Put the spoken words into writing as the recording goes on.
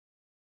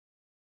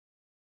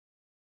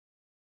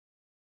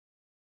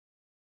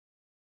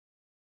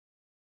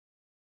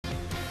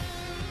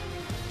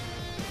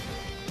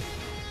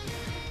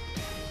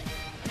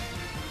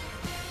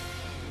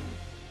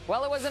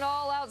Well, it was an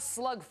all-out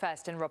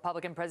slugfest in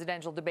Republican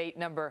presidential debate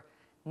number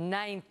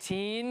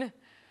 19.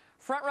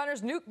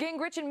 Frontrunners Newt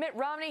Gingrich and Mitt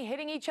Romney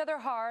hitting each other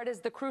hard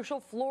as the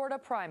crucial Florida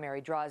primary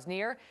draws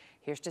near.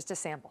 Here's just a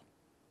sample.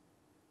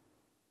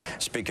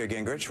 Speaker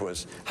Gingrich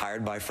was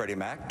hired by Freddie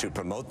Mac to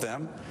promote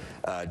them,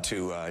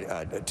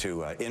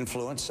 to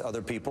influence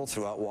other people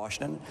throughout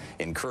Washington,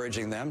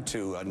 encouraging them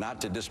to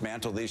not to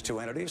dismantle these two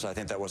entities. I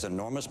think that was an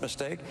enormous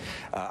mistake.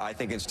 I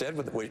think instead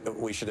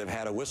we should have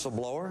had a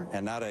whistleblower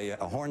and not a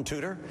horn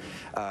tooter.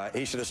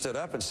 He should have stood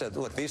up and said,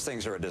 look, these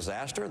things are a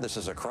disaster. This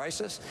is a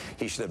crisis.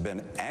 He should have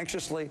been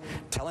anxiously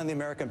telling the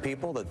American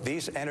people that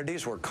these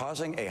entities were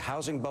causing a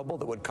housing bubble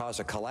that would cause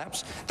a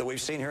collapse that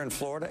we've seen here in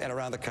Florida and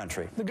around the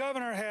country. The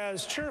governor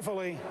has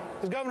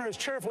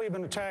cheerfully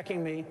been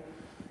attacking me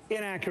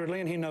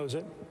inaccurately, and he knows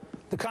it.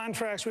 The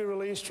contracts we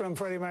released from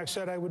Freddie Mac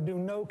said I would do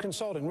no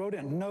consulting, wrote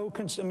in, no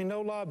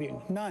lobbying,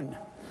 none.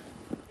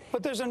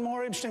 But there's a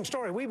more interesting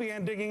story. We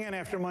began digging in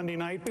after Monday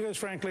night because,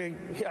 frankly,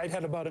 I'd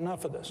had about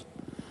enough of this.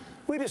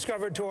 We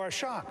discovered, to our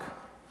shock,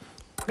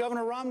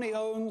 Governor Romney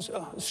owns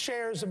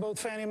shares of both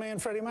Fannie Mae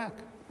and Freddie Mac.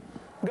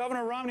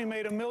 Governor Romney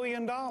made $1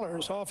 million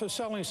off of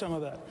selling some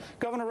of that.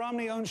 Governor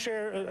Romney owns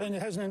share and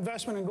has an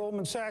investment in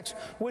Goldman Sachs,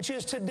 which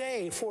is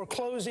today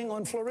foreclosing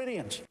on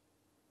Floridians.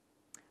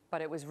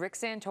 But it was Rick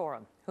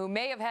Santorum who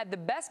may have had the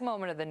best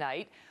moment of the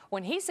night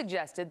when he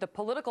suggested the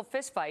political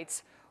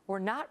fistfights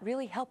were not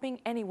really helping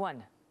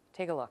anyone.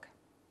 Take a look.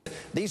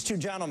 These two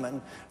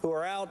gentlemen who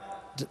are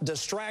out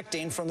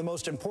distracting from the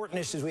most important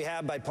issues we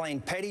have by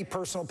playing petty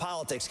personal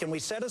politics. Can we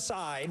set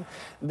aside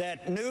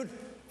that Newt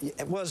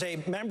was a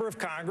member of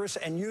Congress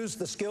and used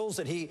the skills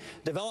that he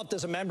developed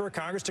as a member of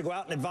Congress to go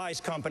out and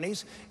advise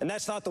companies, and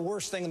that's not the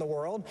worst thing in the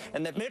world,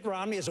 and that Mitt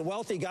Romney is a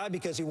wealthy guy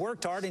because he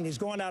worked hard and he's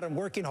going out and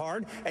working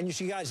hard, and you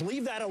should guys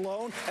leave that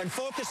alone and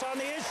focus on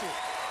the issue.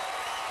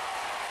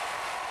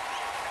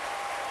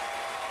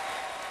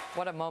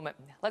 What a moment.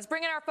 Let's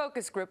bring in our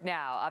focus group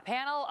now, a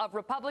panel of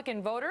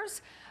Republican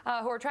voters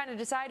who are trying to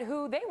decide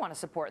who they want to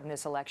support in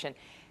this election.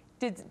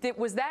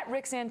 Was that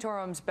Rick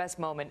Santorum's best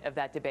moment of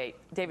that debate?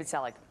 David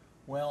Selig.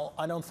 Well,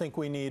 I don't think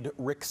we need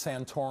Rick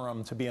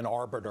Santorum to be an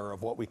arbiter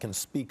of what we can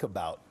speak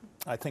about.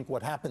 I think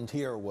what happened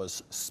here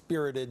was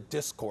spirited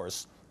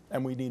discourse,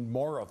 and we need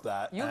more of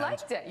that. You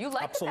liked it. You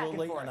liked it.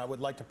 Absolutely, and I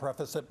would like to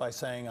preface it by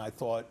saying I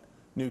thought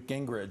Newt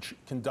Gingrich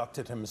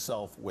conducted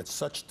himself with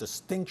such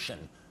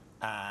distinction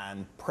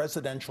and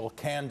presidential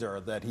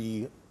candor that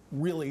he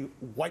really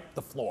wiped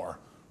the floor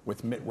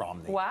with Mitt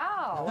Romney.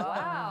 Wow,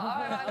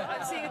 wow.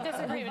 I'm seeing a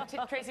disagreement.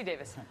 Tracy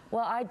Davis.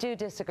 Well, I do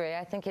disagree.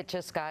 I think it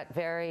just got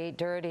very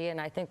dirty, and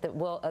I think that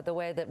the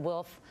way that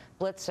Wolf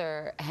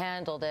Blitzer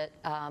handled it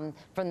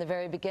from the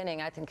very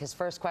beginning, I think his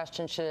first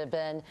question should have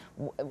been,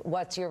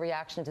 what's your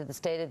reaction to the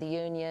State of the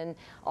Union?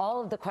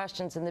 All of the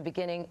questions in the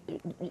beginning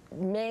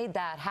made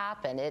that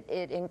happen.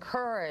 It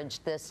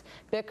encouraged this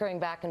bickering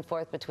back and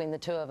forth between the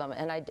two of them,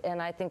 and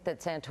I think that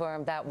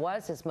Santorum, that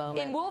was his moment.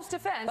 In Wolf's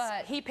defense,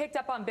 he picked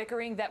up on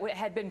bickering that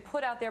had been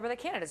put out there by the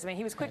candidates. I mean,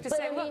 he was quick to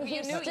say, look,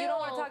 you don't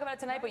want to talk about it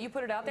tonight, but you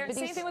put it out there. And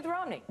same thing with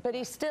Romney. But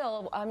he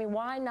still, I mean,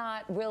 why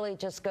not really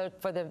just go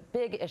for the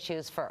big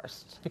issues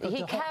first?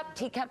 He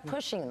kept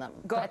pushing them.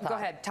 Go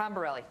ahead, Tom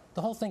Borelli.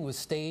 The whole thing was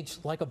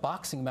staged like a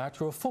boxing match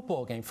or a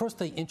football game. First,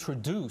 they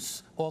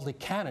introduce all the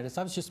candidates.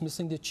 I was just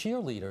missing the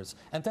cheerleaders.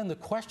 And then the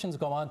questions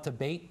go on to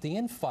bait the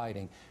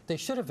infighting. They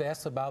should have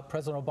asked about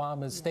President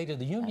Obama's State of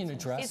the Union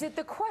address. Is it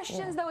the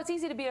questions, though? It's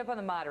easy to beat up on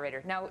the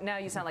moderator. Now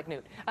you sound like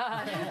Newt.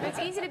 It's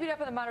easy to beat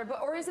up on the moderator,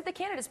 or is it the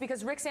candidates?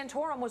 Because Rick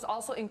Santorum was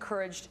also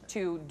encouraged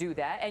to do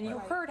that, and you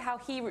heard how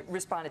he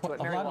responded to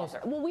it, Mary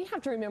Walter. Well, we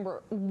have to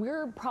remember,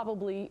 we're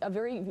probably a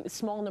very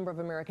small number of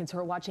Americans who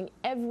are watching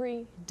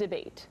every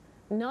debate.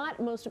 Not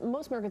most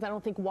Americans, I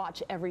don't think,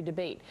 watch every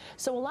debate.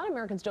 So a lot of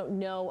Americans don't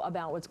know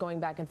about what's going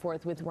back and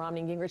forth with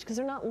Romney and Gingrich because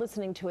they're not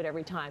listening to it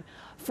every time.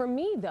 For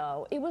me,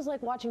 though, it was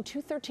like watching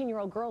two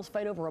 13-year-old girls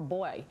fight over a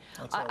boy.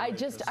 I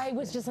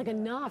was just like,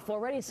 enough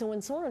already. So when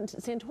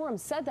Santorum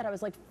said that, I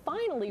was like,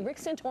 finally, Rick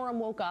Santorum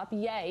woke up,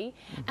 yay.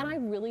 And I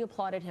really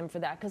applauded him for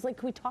that because, like,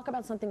 can we talk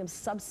about something of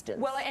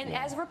substance? Well, and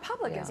as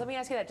Republicans, let me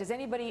ask you that. Does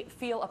anybody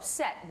feel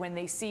upset when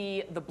they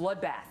see the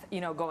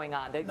bloodbath, going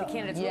on? The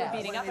candidates really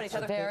beating up on each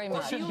other? Very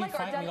much.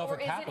 Or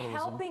is it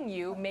helping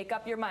you make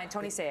up your mind?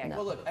 Tony Sayegh.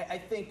 Well, look, I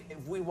think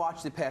if we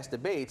watch the past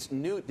debates,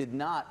 Newt did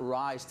not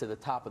rise to the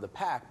top of the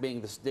pack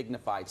being this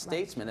dignified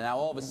statesman. And now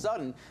all of a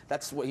sudden,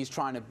 that's what he's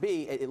trying to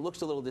be. It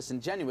looks a little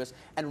disingenuous.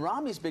 And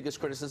Romney's biggest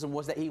criticism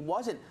was that he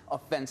wasn't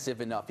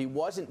offensive enough. He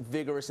wasn't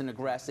vigorous and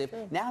aggressive.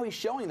 Sure. Now he's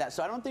showing that.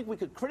 So I don't think we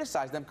could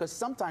criticize them because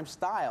sometimes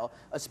style,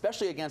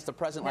 especially against a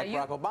president like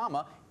Barack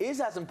Obama,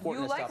 is as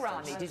important as substance. You like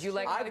Romney. Did you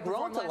like Romney? I've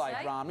grown to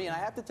like Romney. And I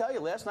have to tell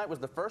you, last night was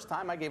the first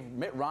time I gave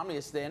Mitt Romney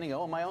a standing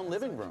O in my own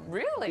living room.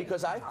 Really?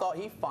 Because I thought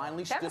he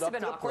finally stood up to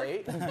the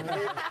plate. It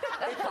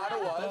kind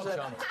of was,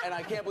 and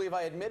I can't believe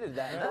I admitted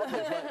that in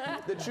public.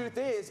 But the truth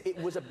is, it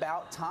was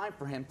about time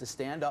for him to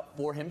stand up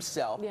for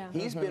himself. Yeah.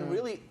 He's been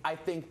really, I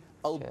think,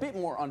 a bit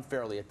more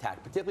unfairly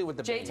attacked, particularly with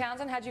the Jay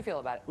Townsend, how'd you feel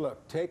about it?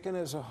 Look, taken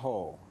as a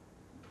whole,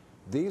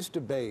 These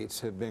debates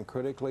have been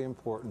critically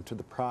important to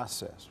the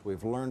process.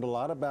 We've learned a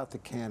lot about the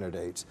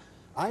candidates.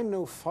 I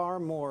know far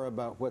more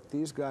about what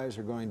these guys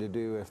are going to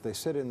do if they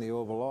sit in the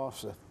Oval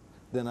Office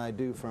than I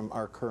do from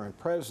our current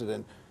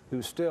president,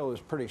 who still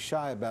is pretty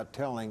shy about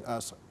telling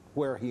us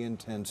where he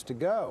intends to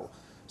go.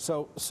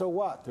 So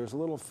what? There's a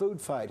little food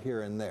fight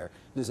here and there.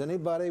 Does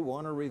anybody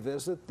want to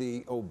revisit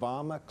the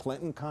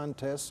Obama-Clinton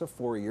contests of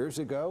 4 years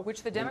ago?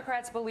 Which the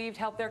Democrats believed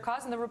helped their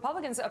cause, and the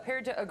Republicans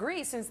appeared to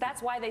agree, since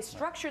that's why they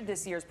structured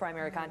this year's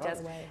primary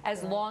contest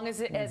as long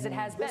as it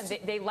has been.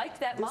 They liked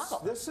that model.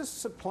 This has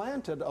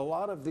supplanted a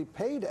lot of the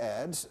paid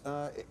ads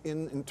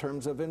in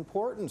terms of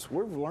importance.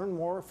 We've learned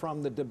more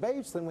from the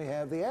debates than we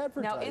have the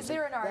advertising. Now, is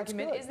there an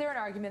argument? Is there an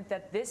argument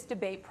that this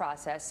debate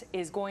process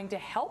is going to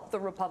help the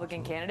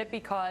Republican candidate?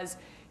 Because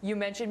you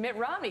mentioned Mitt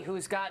Romney,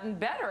 who's gotten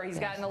better. He's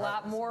gotten a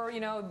lot more,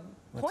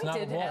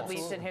 pointed, at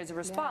least in his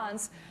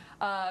response.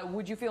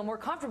 Would you feel more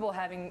comfortable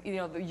having,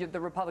 the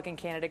Republican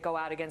candidate go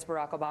out against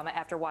Barack Obama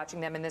after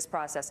watching them in this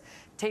process?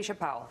 Tasha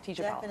Powell.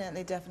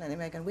 Definitely,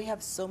 Megyn. We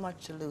have so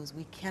much to lose.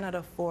 We cannot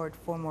afford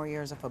 4 more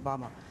years of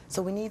Obama.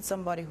 So we need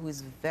somebody who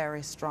is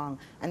very strong,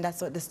 and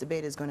that's what this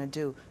debate is going to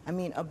do. I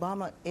mean,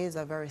 Obama is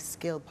a very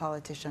skilled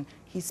politician.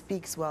 He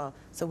speaks well.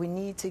 So we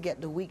need to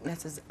get the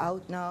weaknesses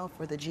out now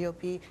for the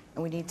GOP,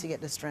 and we need to get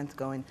the strength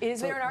going.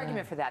 Is there an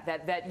argument for that?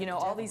 That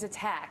all these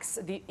attacks,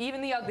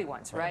 even the ugly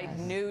ones, right?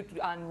 Newt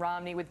on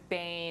Romney with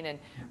Bain, and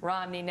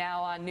Romney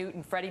now on Newt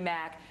and Freddie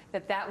Mac,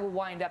 that will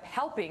wind up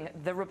helping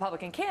the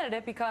Republican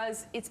candidate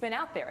because it's been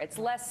out there. It's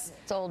less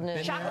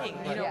shocking,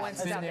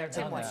 once it's out there.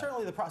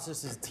 Certainly the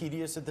process is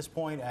tedious at this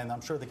point, and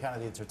I'm sure the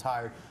candidates are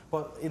tired.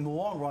 But in the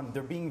long run,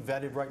 they're being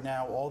vetted right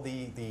now. All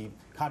the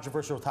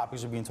controversial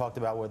topics are being talked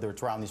about, whether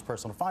it's around these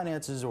personal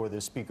finances or the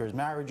speaker's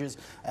marriages.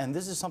 And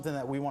this is something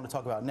that we want to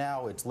talk about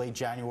now. It's late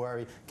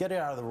January. Get it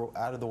out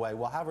of the way.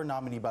 We'll have our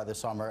nominee by the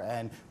summer,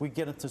 and we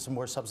get into some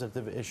more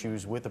substantive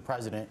issues with the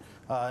president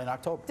in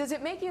October. Does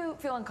it make you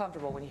feel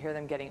uncomfortable when you hear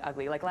them getting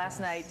ugly? Like last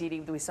night,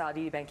 we saw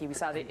Didi Benke. We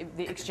saw the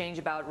exchange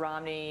about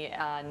Romney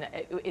on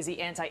is he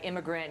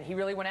anti-immigrant? He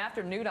really went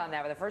after Newt on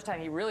that. For the first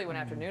time, he really went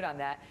after Newt on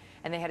that.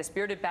 And they had a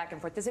spirited back and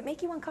forth. Does it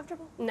make you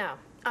uncomfortable? No.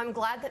 I'm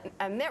glad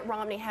that Mitt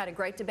Romney had a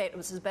great debate. It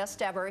was his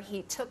best ever.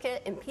 He took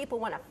it, and people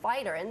want a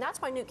fighter, and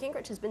that's why Newt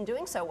Gingrich has been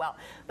doing so well.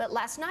 But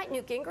last night,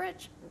 Newt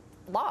Gingrich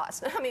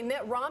lost. I mean,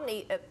 Mitt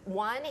Romney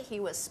won. He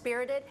was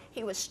spirited.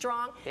 He was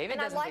strong. David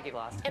doesn't think he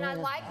lost. And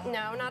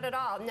no, not at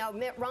all. No,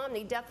 Mitt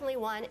Romney definitely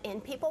won,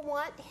 and people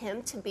want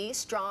him to be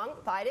strong,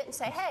 fight it, and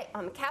say, hey,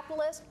 I'm a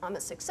capitalist, I'm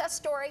a success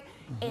story,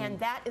 and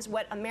that is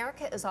what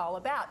America is all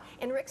about.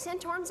 And Rick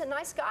Santorum's a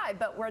nice guy,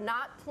 but we're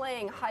not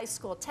playing high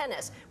school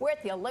tennis. We're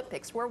at the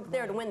Olympics. We're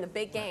there to win the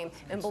big game,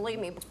 and believe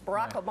me,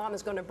 Barack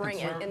Obama's going to bring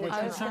it in the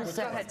general.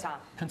 Go ahead, Tom.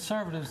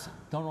 Conservatives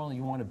don't only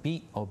want to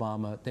beat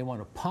Obama, they want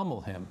to pummel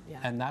him,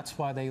 and that's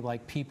why they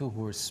like people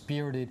who are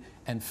spirited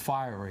and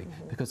fiery,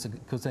 because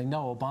they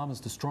know Obama's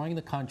destroying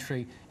the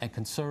country and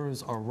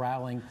conservatives are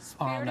rallying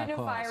on that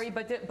cause. Spirited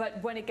and fiery,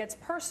 but when it gets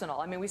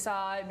personal, I mean, we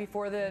saw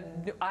before the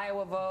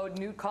Iowa vote,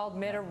 Newt called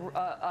Mitt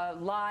a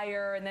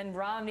liar, and then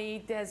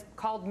Romney has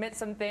called Mitt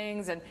some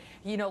things, and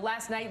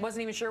last night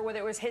wasn't even sure whether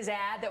it was his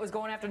ad that was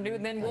going after Newt,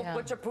 and then Wolf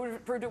Butcher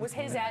proved it was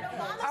his ad.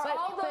 Are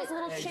all those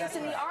little chinks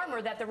in the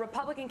armor that the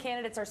Republican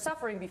candidates are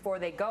suffering before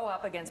they go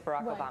up against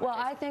Barack Obama? Well,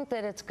 I think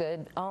that it's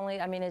good.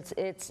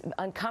 It's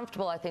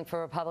uncomfortable, I think,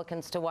 for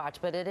Republicans to watch,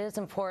 but it is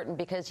important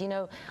because,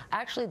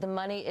 actually the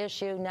money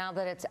issue, now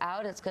that it's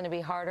out, it's going to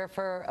be harder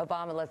for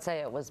Obama. Let's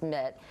say it was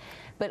Mitt.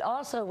 But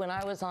also, when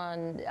I was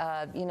on,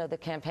 the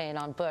campaign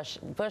on Bush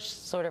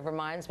sort of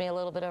reminds me a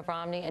little bit of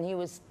Romney, and he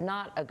was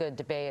not a good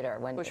debater.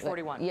 Bush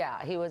 41.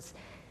 Yeah, he was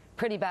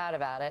pretty bad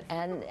about it,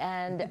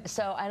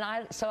 so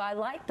I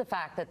like the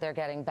fact that they're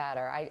getting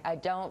better. I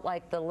don't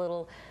like the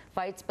little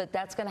fights, but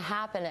that's going to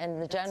happen in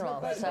the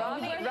general.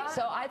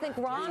 So I think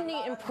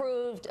Romney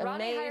improved amazingly.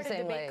 Romney hired a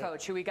debate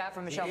coach who we got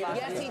from Michelle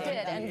Bachmann. Yes, he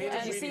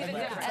did,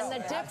 and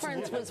the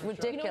difference was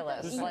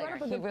ridiculous. You brought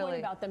up a good point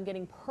about them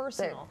getting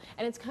personal,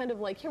 and it's kind of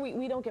like, here,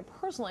 we don't get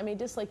personal. I may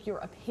dislike your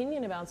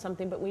opinion about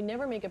something, but we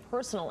never make it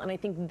personal, and I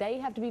think they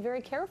have to be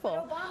very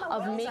careful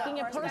of making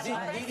it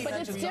personal. But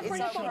it's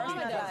different if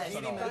Obama does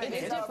it.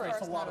 It's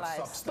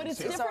different. But it's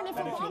different if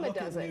Obama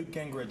does it. Newt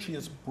Gingrich, he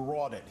has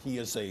brought it. He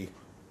is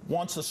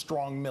wants a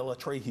strong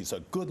military. He's a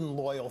good and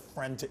loyal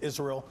friend to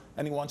Israel,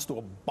 and he wants to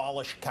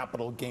abolish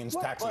capital gains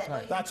taxes.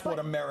 That's what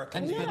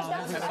Americans do.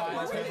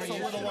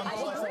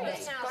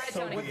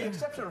 With the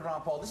exception of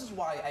Ron Paul, this is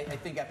why I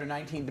think after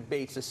 19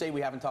 debates, to say we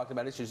haven't talked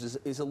about issues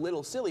is a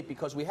little silly,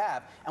 because we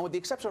have. And with the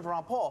exception of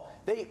Ron Paul,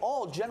 they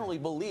all generally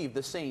believe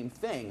the same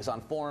things on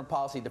foreign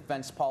policy,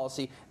 defense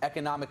policy,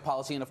 economic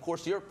policy, and of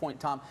course, to your point,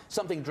 Tom,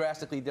 something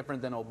drastically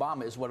different than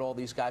Obama is what all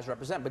these guys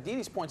represent. But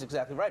Didi's point's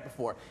exactly right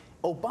before.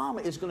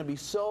 Obama is going to be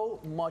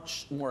so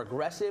much more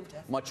aggressive,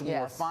 much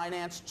more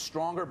financed,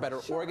 stronger, better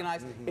better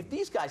organized. If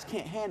these guys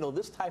can't handle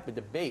this type of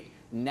debate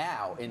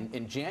now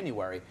in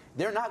January,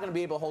 they're not going to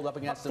be able to hold up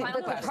against them.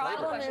 But the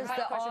problem is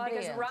the Because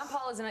audience. Ron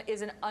Paul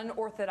is an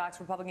unorthodox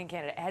Republican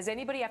candidate. Has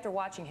anybody, after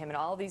watching him in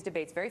all of these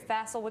debates, very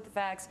facile with the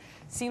facts,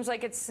 seems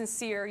like it's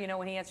sincere, you know,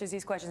 when he answers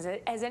these questions,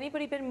 has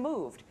anybody been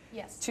moved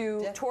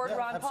toward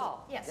Ron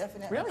Paul? Yes.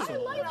 Definitely. Really? I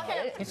like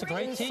him. He's a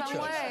great teacher. In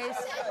some ways.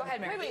 Go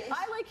ahead, Mary. Wait,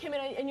 I like him,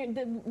 and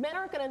the men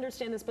aren't going to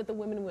understand this, but the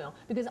women will,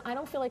 because I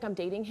don't feel like I'm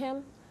dating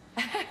him.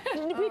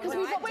 Because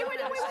we've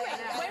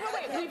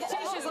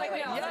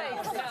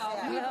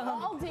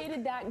all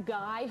dated that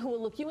guy who will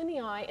look you in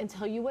the eye and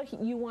tell you what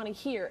you want to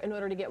hear in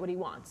order to get what he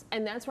wants,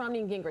 and that's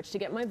Romney and Gingrich. To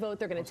get my vote,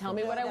 they're going to tell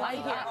me what I want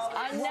to hear.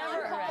 I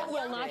never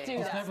will not do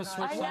that.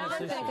 I never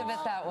think of it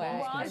that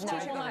way. Ron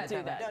Paul will not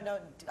do that. No,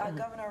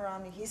 Governor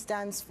Romney, he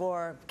stands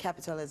for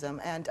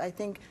capitalism, and I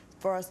think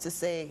for us to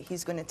say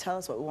he's going to tell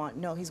us what we want,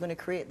 no, he's going to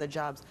create the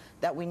jobs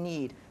that we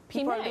need.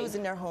 People are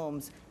losing their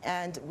homes,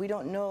 and we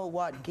don't know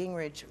what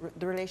Gingrich,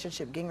 the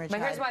relationship Gingrich But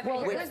here's had my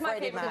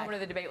Freddie favorite Mac. moment of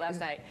the debate last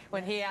night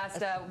when he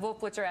asked Wolf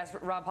Blitzer asked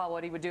Ron Paul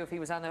what he would do if he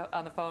was on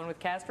the phone with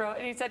Castro,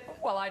 and he said,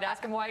 "Well, I'd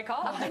ask him why he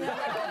called." We're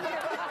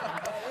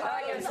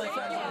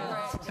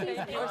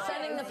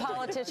sending the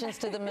politicians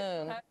to the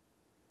moon.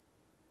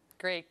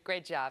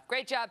 Great job.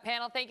 Great job,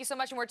 panel. Thank you so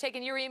much, and we're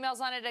taking your emails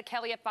on it at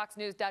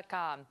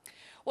kelly@foxnews.com.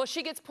 Well,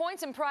 she gets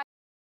points in pride.